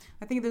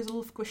I think there's a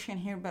lot of question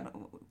here, but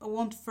I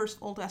want first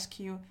of all to ask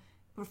you,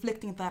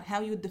 reflecting that, how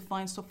you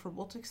define soft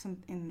robotics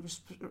and in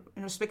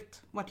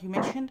respect what you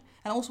mentioned,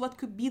 and also what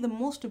could be the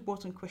most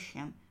important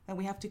question that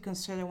we have to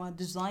consider when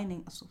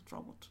designing a soft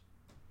robot.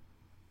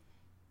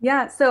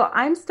 Yeah, so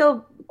I'm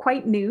still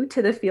quite new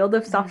to the field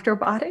of soft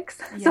robotics,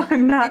 Yeah. so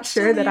I'm not It's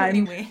sure that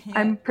anyway.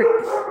 Yeah.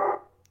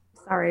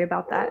 Sorry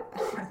about that.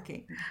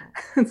 Okay.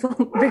 It's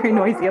very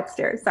noisy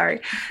upstairs.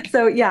 Sorry.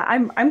 So yeah,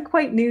 I'm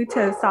quite new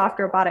to soft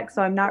robotics,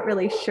 so I'm not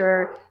really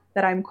sure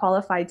that I'm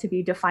qualified to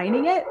be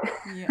defining it.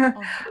 Yeah.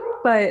 Okay.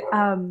 But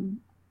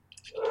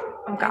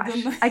oh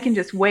gosh, I can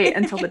just wait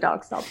until the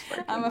dog stops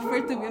barking. I'm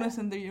afraid to be honest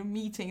under your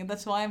meeting, and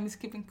that's why I'm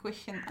skipping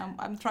question.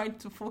 I'm trying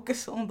to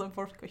focus on the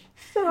first question.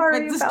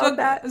 Sorry about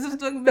that. Just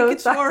don't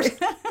make it worse.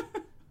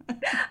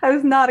 I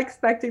was not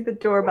expecting the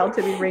doorbell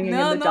to be ringing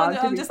and the dog to be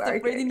barking. I'm just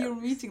afraid in your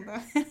meeting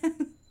though.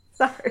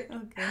 Sorry.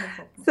 Okay, no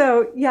problem.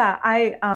 So yeah,